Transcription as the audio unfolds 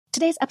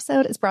Today's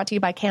episode is brought to you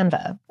by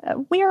Canva.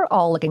 We're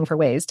all looking for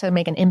ways to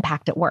make an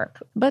impact at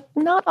work, but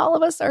not all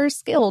of us are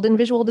skilled in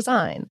visual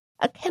design.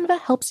 Canva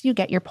helps you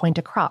get your point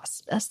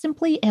across,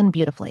 simply and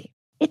beautifully.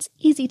 It's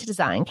easy to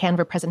design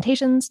Canva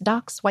presentations,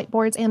 docs,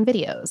 whiteboards, and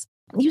videos.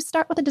 You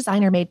start with a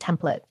designer-made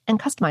template and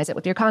customize it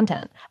with your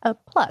content.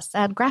 Plus,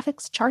 add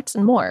graphics, charts,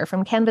 and more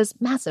from Canva's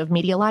massive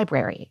media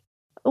library.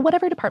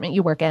 Whatever department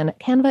you work in,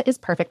 Canva is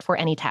perfect for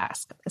any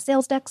task.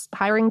 Sales decks,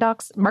 hiring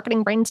docs,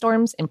 marketing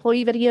brainstorms,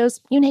 employee videos,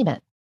 you name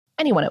it.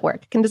 Anyone at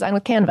work can design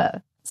with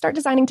Canva. Start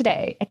designing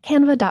today at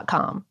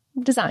canva.com.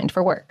 Designed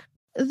for work.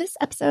 This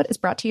episode is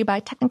brought to you by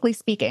Technically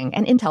Speaking,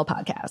 an Intel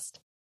podcast.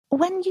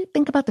 When you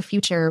think about the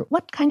future,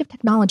 what kind of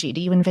technology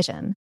do you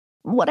envision?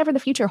 Whatever the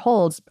future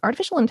holds,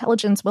 artificial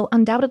intelligence will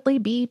undoubtedly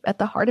be at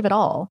the heart of it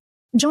all.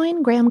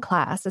 Join Graham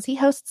Class as he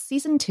hosts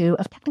Season 2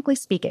 of Technically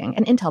Speaking,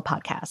 an Intel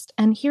podcast,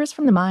 and hears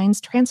from the minds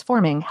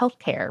transforming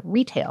healthcare,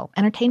 retail,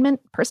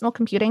 entertainment, personal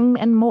computing,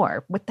 and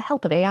more with the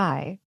help of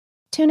AI.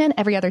 Tune in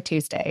every other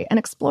Tuesday and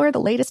explore the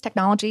latest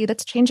technology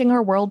that's changing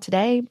our world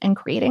today and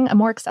creating a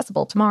more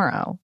accessible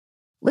tomorrow.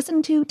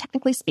 Listen to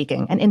Technically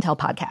Speaking, an Intel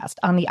podcast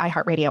on the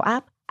iHeartRadio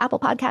app, Apple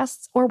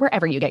Podcasts, or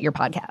wherever you get your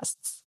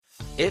podcasts.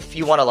 If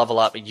you want to level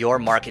up your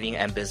marketing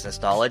and business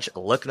knowledge,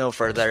 look no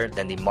further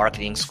than the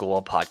Marketing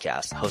School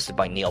podcast, hosted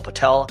by Neil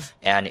Patel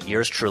and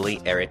yours truly,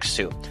 Eric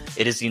Su.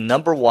 It is the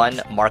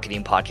 #1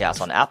 marketing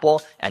podcast on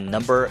Apple and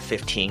number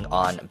 15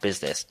 on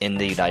business in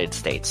the United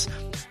States.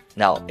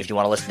 Now, if you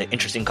want to listen to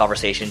interesting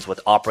conversations with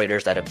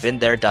operators that have been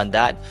there, done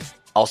that,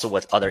 also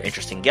with other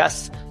interesting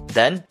guests,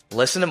 then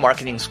listen to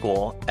Marketing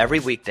School every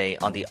weekday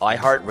on the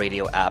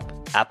iHeartRadio app,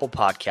 Apple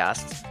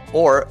Podcasts,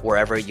 or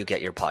wherever you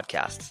get your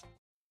podcasts.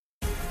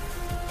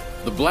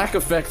 The Black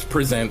Effect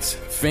presents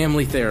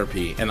Family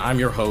Therapy, and I'm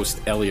your host,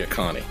 Elliot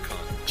Connie.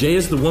 Jay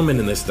is the woman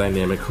in this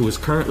dynamic who is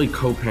currently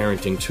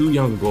co-parenting 2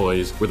 young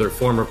boys with her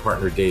former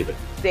partner, David.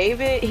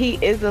 David, he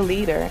is a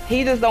leader.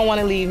 He just don't want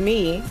to leave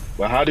me.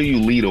 But how do you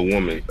lead a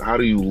woman? How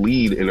do you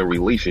lead in a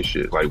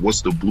relationship? Like,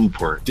 what's the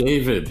blueprint?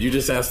 David, you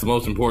just asked the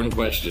most important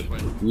question.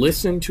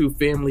 Listen to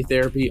Family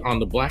Therapy on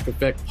the Black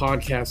Effect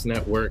Podcast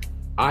Network,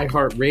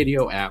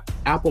 iHeartRadio app,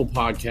 Apple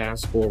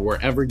Podcasts, or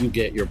wherever you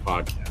get your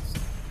podcasts.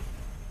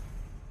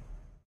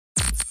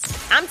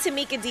 I'm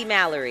Tamika D.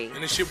 Mallory.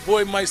 And it's your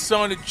boy, my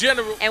son, the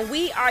General. And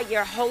we are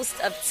your hosts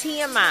of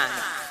TMI.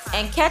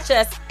 And catch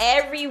us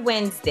every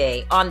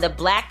Wednesday on the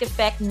Black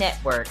Effect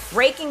Network,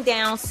 breaking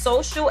down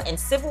social and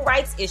civil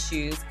rights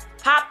issues,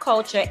 pop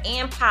culture,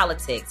 and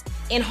politics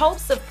in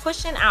hopes of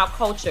pushing our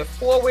culture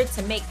forward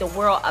to make the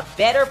world a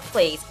better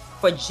place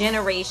for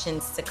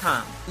generations to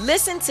come.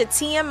 Listen to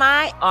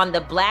TMI on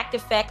the Black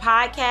Effect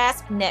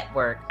Podcast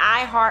Network,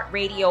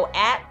 iHeartRadio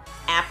app,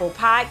 Apple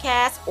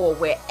Podcasts, or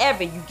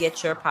wherever you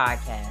get your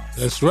podcasts.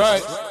 That's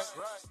right.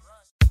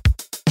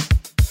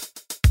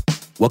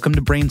 Welcome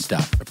to Brain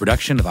Stuff, a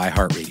production of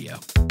iHeartRadio.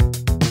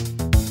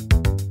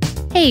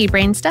 Hey,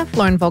 Brain Stuff,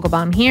 Lauren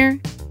Vogelbaum here.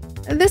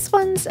 This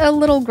one's a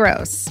little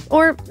gross,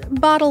 or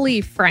bodily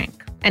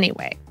frank,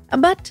 anyway.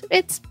 But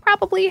it's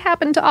probably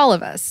happened to all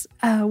of us.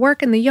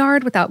 Work in the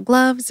yard without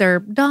gloves or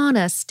don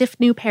a stiff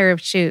new pair of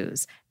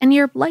shoes, and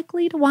you're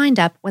likely to wind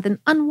up with an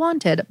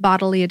unwanted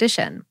bodily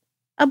addition,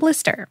 a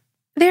blister.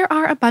 There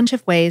are a bunch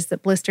of ways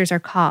that blisters are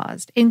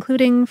caused,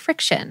 including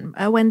friction,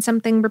 when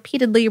something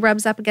repeatedly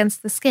rubs up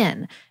against the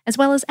skin, as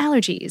well as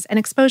allergies and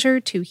exposure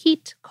to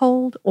heat,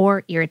 cold,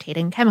 or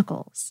irritating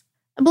chemicals.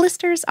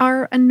 Blisters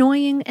are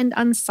annoying and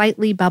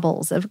unsightly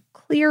bubbles of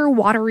clear,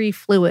 watery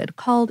fluid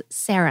called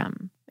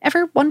serum.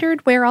 Ever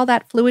wondered where all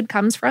that fluid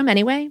comes from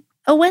anyway?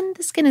 When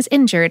the skin is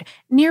injured,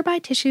 nearby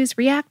tissues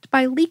react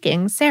by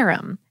leaking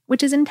serum,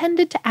 which is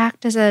intended to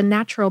act as a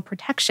natural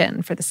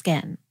protection for the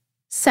skin.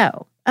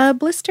 So, a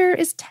blister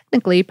is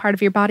technically part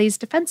of your body's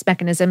defense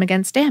mechanism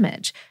against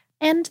damage,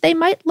 and they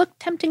might look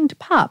tempting to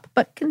pop,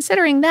 but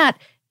considering that,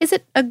 is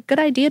it a good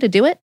idea to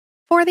do it?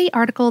 For the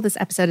article this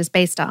episode is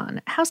based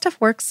on, How Stuff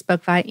Works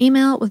spoke via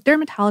email with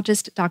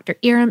dermatologist Dr.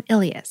 Iram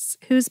Ilias,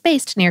 who's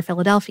based near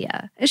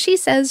Philadelphia. She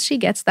says she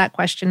gets that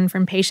question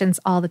from patients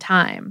all the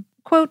time.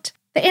 Quote,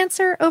 "The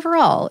answer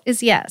overall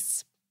is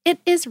yes. It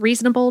is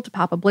reasonable to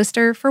pop a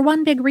blister for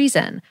one big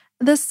reason.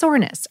 The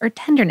soreness or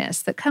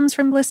tenderness that comes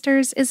from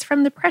blisters is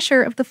from the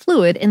pressure of the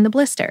fluid in the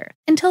blister.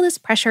 Until this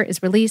pressure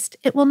is released,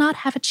 it will not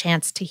have a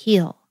chance to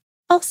heal.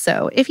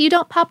 Also, if you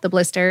don't pop the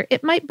blister,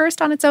 it might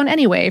burst on its own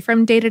anyway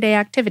from day-to-day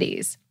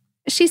activities."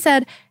 She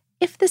said,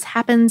 "If this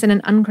happens in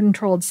an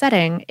uncontrolled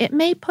setting, it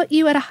may put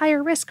you at a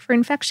higher risk for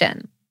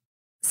infection."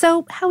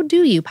 So how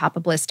do you pop a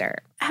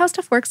blister? How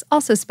Stuff Works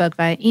also spoke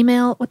via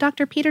email with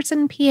Dr.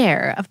 Peterson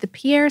Pierre of the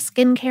Pierre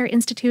Skincare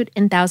Institute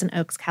in Thousand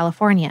Oaks,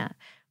 California.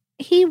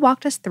 He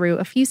walked us through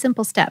a few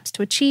simple steps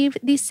to achieve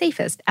the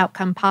safest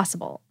outcome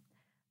possible.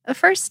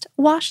 First,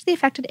 wash the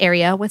affected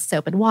area with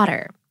soap and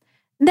water.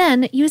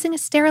 Then, using a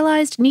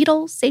sterilized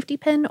needle, safety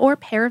pin, or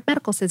pair of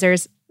medical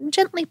scissors,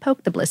 gently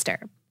poke the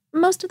blister.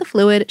 Most of the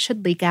fluid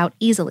should leak out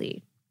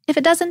easily. If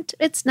it doesn't,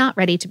 it's not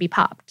ready to be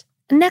popped.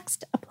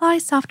 Next, apply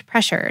soft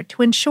pressure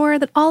to ensure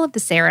that all of the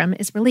serum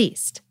is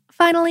released.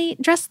 Finally,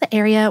 dress the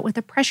area with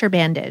a pressure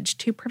bandage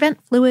to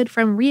prevent fluid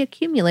from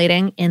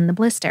reaccumulating in the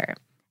blister.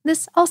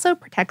 This also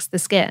protects the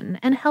skin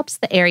and helps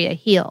the area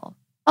heal.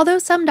 Although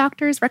some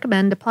doctors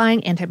recommend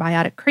applying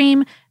antibiotic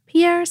cream,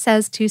 Pierre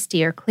says to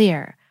steer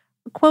clear.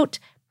 Quote,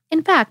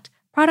 "In fact,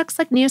 products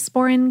like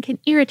Neosporin can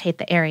irritate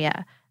the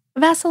area.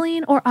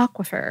 Vaseline or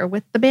Aquaphor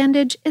with the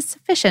bandage is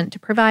sufficient to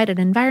provide an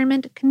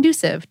environment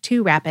conducive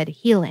to rapid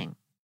healing."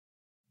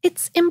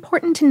 It's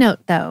important to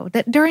note, though,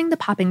 that during the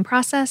popping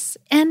process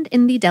and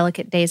in the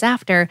delicate days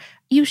after,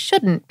 you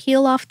shouldn't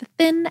peel off the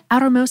thin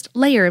outermost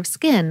layer of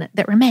skin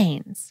that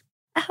remains.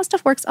 How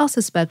Stuff Works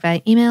also spoke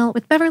via email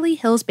with Beverly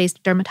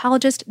Hills-based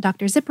dermatologist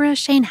Dr. Zipra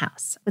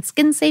Shanehouse with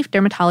Skin Safe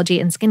Dermatology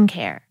and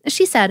Skincare.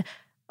 She said,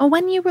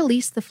 "When you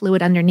release the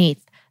fluid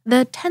underneath,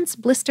 the tense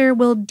blister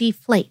will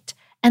deflate,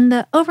 and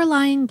the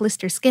overlying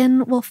blister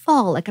skin will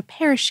fall like a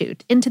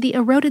parachute into the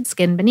eroded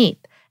skin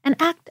beneath and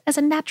act as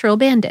a natural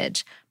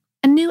bandage.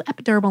 A new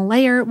epidermal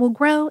layer will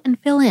grow and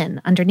fill in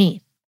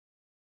underneath."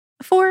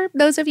 For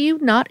those of you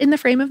not in the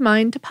frame of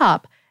mind to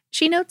pop,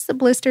 she notes that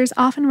blisters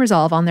often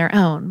resolve on their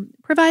own,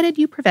 provided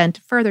you prevent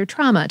further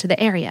trauma to the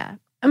area.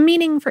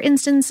 Meaning, for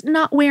instance,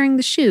 not wearing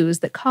the shoes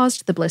that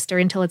caused the blister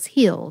until it's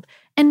healed,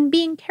 and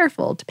being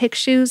careful to pick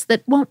shoes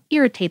that won't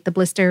irritate the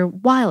blister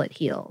while it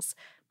heals.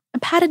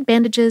 Padded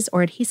bandages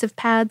or adhesive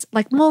pads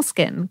like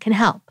moleskin can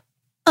help.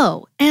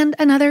 Oh, and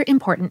another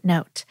important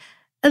note.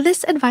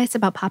 This advice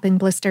about popping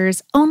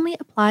blisters only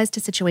applies to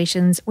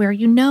situations where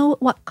you know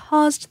what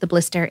caused the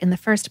blister in the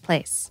first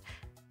place.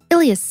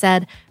 Ilias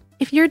said,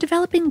 "If you're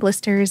developing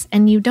blisters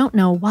and you don't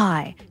know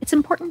why, it's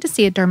important to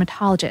see a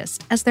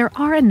dermatologist, as there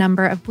are a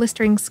number of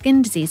blistering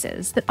skin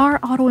diseases that are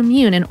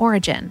autoimmune in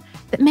origin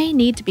that may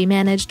need to be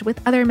managed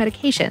with other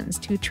medications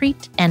to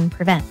treat and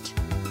prevent."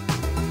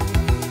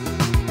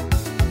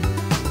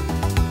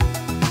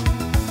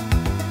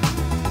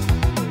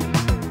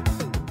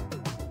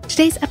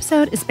 Today's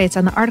episode is based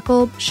on the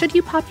article Should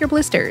You Pop Your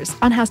Blisters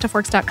on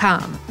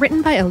HowStuffWorks.com,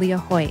 written by Aaliyah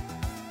Hoyt.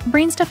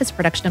 Brainstuff is a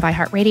production of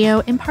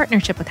iHeartRadio in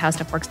partnership with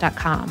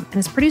HowStuffWorks.com and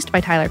is produced by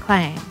Tyler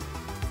Klang.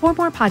 For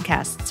more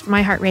podcasts from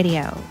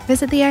iHeartRadio,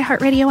 visit the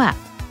iHeartRadio app,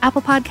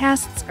 Apple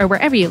Podcasts, or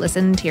wherever you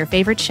listen to your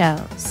favorite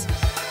shows.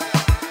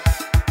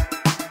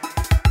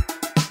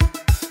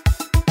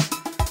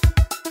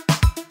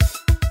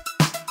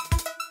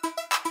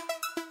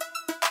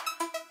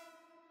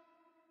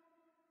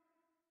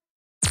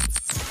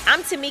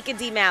 I'm Tamika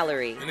D.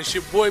 Mallory. And it's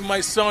your boy, my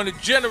son, the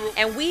General.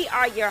 And we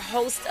are your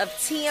hosts of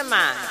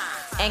TMI.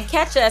 And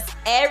catch us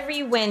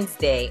every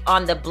Wednesday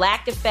on the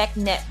Black Effect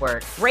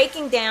Network,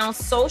 breaking down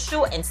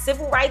social and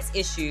civil rights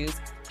issues,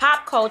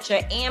 pop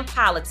culture, and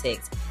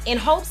politics, in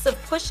hopes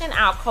of pushing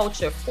our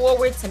culture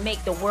forward to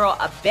make the world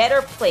a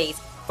better place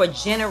for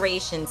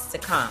generations to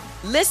come.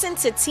 Listen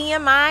to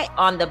TMI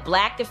on the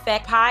Black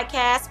Effect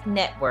Podcast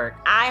Network,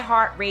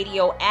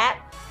 iHeartRadio app,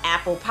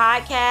 Apple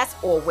Podcasts,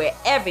 or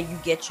wherever you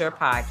get your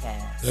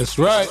podcasts. That's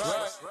right.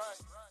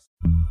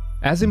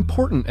 As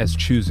important as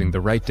choosing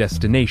the right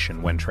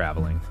destination when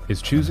traveling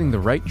is choosing the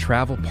right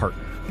travel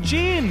partner.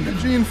 Gene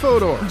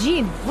Fodor.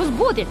 Gene, was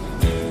good.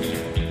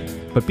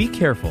 But be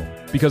careful,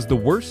 because the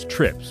worst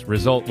trips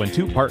result when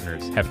two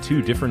partners have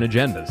two different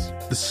agendas.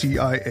 The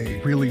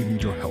CIA really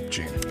need your help,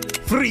 Gene.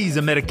 Freeze,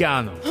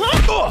 Americano.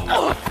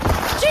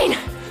 Gene,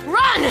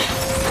 run!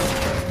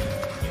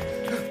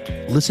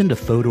 Listen to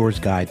Fodor's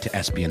Guide to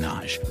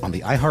Espionage on the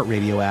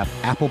iHeartRadio app,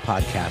 Apple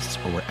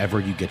Podcasts, or wherever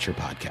you get your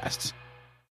podcasts.